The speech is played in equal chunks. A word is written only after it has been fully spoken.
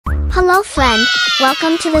Hello friend,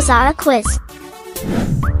 welcome to the Zara quiz.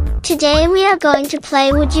 Today we are going to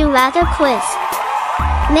play Would You Rather quiz.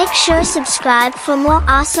 Make sure subscribe for more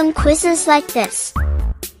awesome quizzes like this.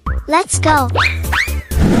 Let's go!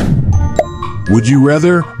 Would you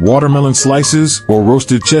rather watermelon slices or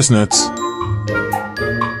roasted chestnuts?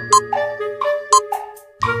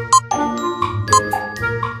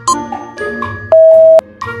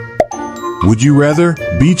 Would you rather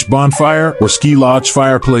beach bonfire or ski lodge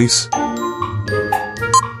fireplace?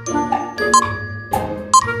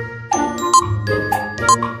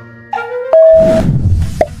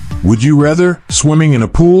 Would you rather swimming in a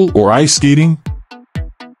pool or ice skating?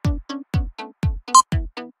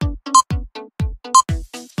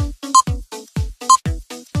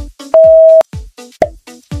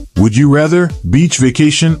 Would you rather beach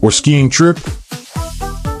vacation or skiing trip?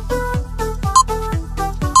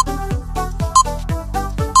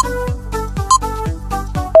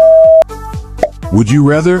 Would you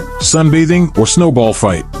rather sunbathing or snowball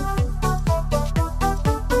fight?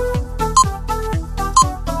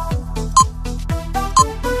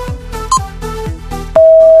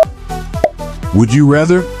 Would you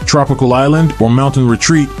rather tropical island or mountain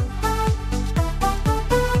retreat?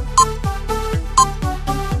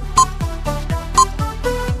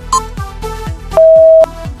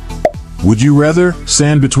 Would you rather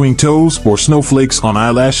sand between toes or snowflakes on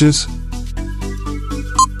eyelashes?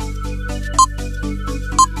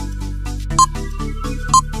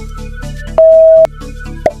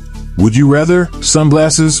 Would you rather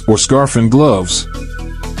sunglasses or scarf and gloves?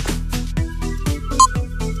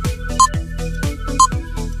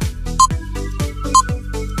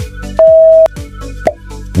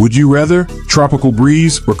 Would you rather tropical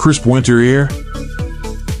breeze or crisp winter air?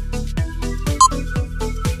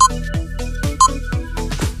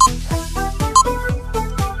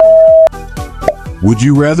 Would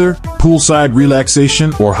you rather poolside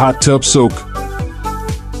relaxation or hot tub soak?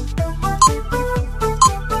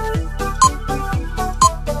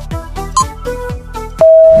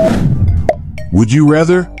 Would you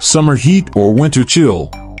rather summer heat or winter chill?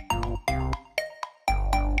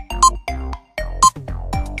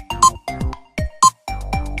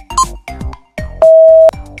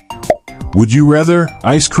 Would you rather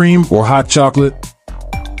ice cream or hot chocolate?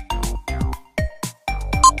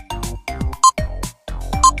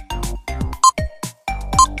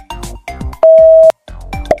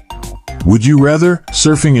 Would you rather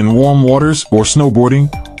surfing in warm waters or snowboarding?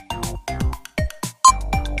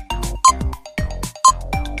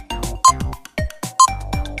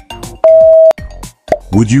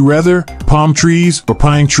 Would you rather palm trees or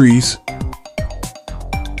pine trees?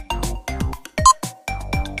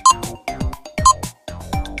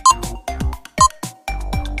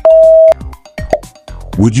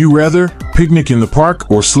 Would you rather picnic in the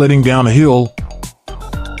park or sledding down a hill?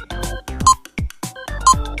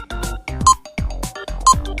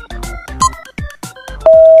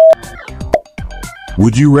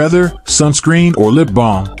 Would you rather sunscreen or lip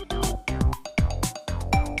balm?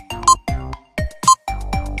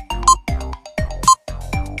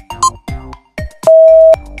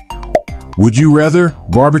 Would you rather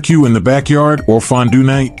barbecue in the backyard or fondue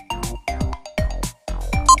night?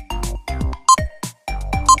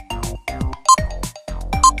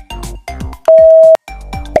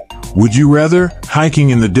 Would you rather hiking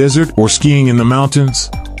in the desert or skiing in the mountains?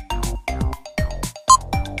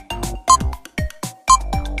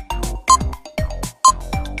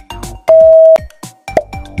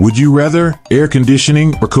 Would you rather air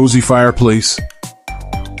conditioning or cozy fireplace?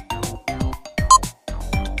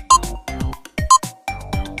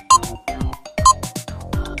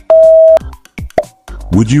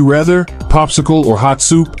 Would you rather popsicle or hot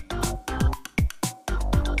soup?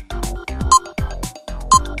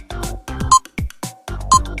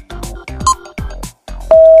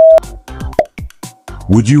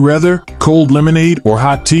 Would you rather cold lemonade or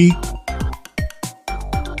hot tea?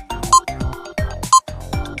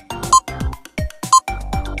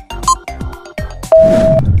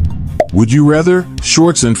 Would you rather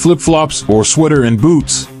shorts and flip-flops or sweater and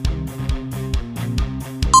boots?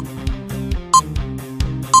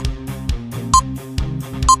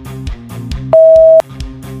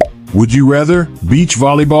 Would you rather beach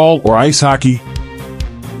volleyball or ice hockey?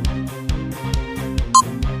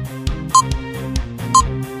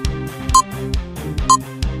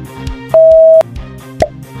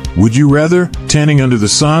 Would you rather tanning under the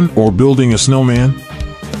sun or building a snowman?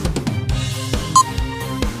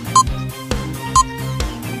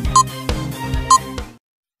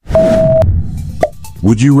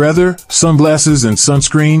 Would you rather sunglasses and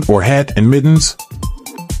sunscreen or hat and mittens?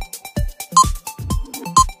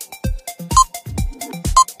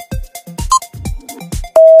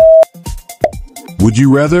 Would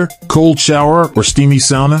you rather cold shower or steamy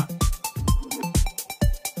sauna?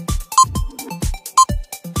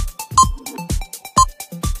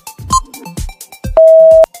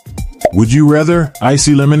 Would you rather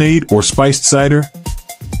icy lemonade or spiced cider?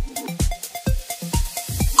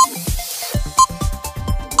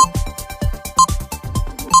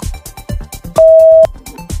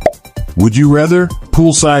 Would you rather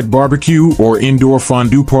poolside barbecue or indoor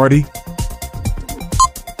fondue party?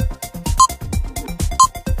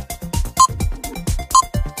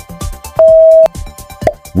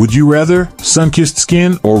 Would you rather sun-kissed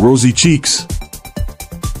skin or rosy cheeks?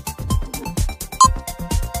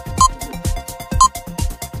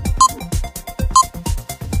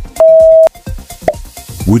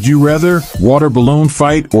 Would you rather water balloon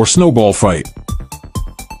fight or snowball fight?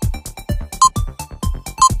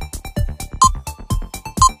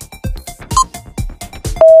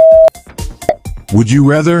 Would you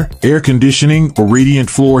rather air conditioning or radiant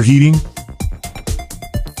floor heating?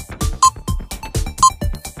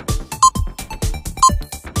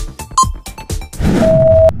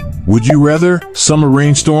 Would you rather summer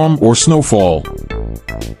rainstorm or snowfall?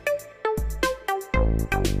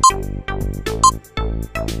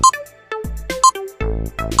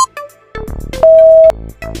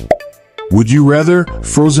 Would you rather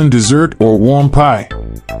frozen dessert or warm pie?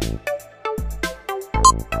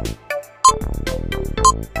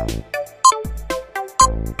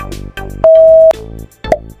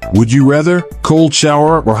 Would you rather cold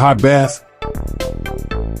shower or hot bath?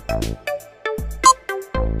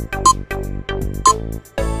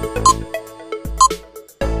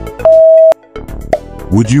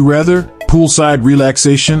 Would you rather poolside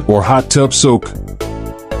relaxation or hot tub soak?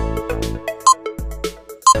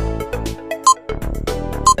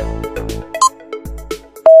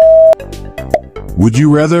 Would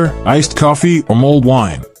you rather iced coffee or mulled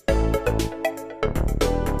wine?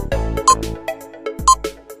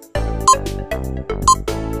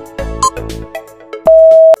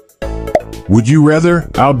 Would you rather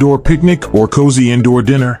outdoor picnic or cozy indoor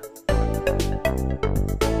dinner?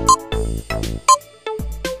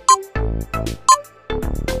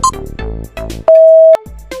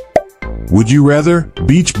 Would you rather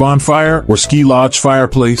beach bonfire or ski lodge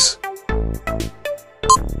fireplace?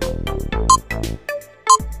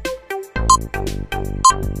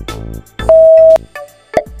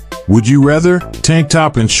 Would you rather tank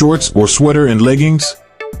top and shorts or sweater and leggings?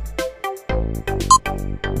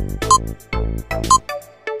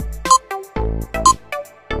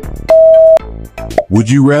 Would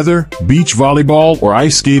you rather beach volleyball or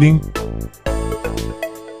ice skating?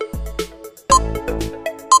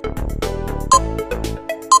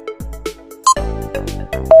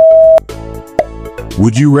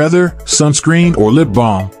 Would you rather sunscreen or lip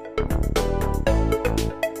balm?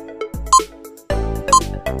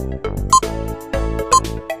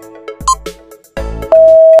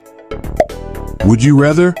 Would you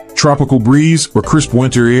rather tropical breeze or crisp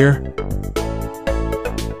winter air?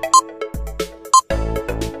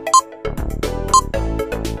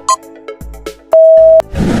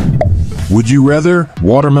 Would you rather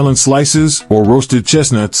watermelon slices or roasted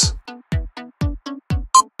chestnuts?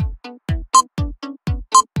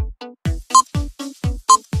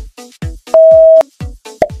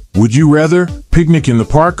 Would you rather picnic in the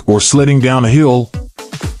park or sledding down a hill?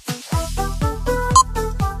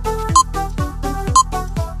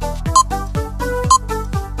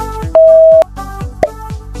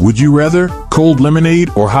 Would you rather cold lemonade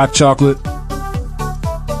or hot chocolate?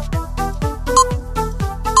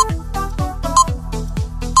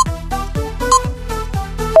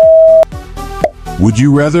 Would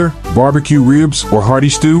you rather barbecue ribs or hearty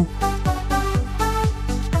stew?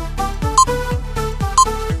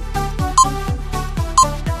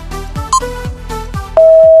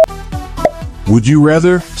 Would you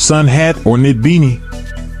rather sun hat or knit beanie?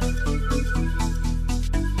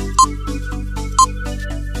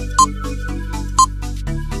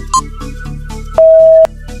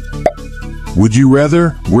 Would you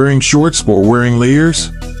rather wearing shorts or wearing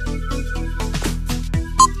layers?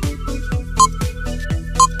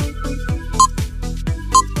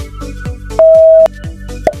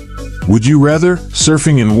 Would you rather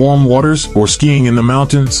surfing in warm waters or skiing in the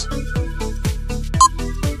mountains?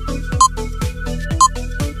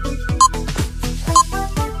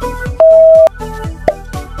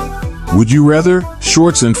 Would you rather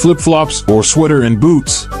shorts and flip-flops or sweater and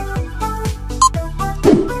boots?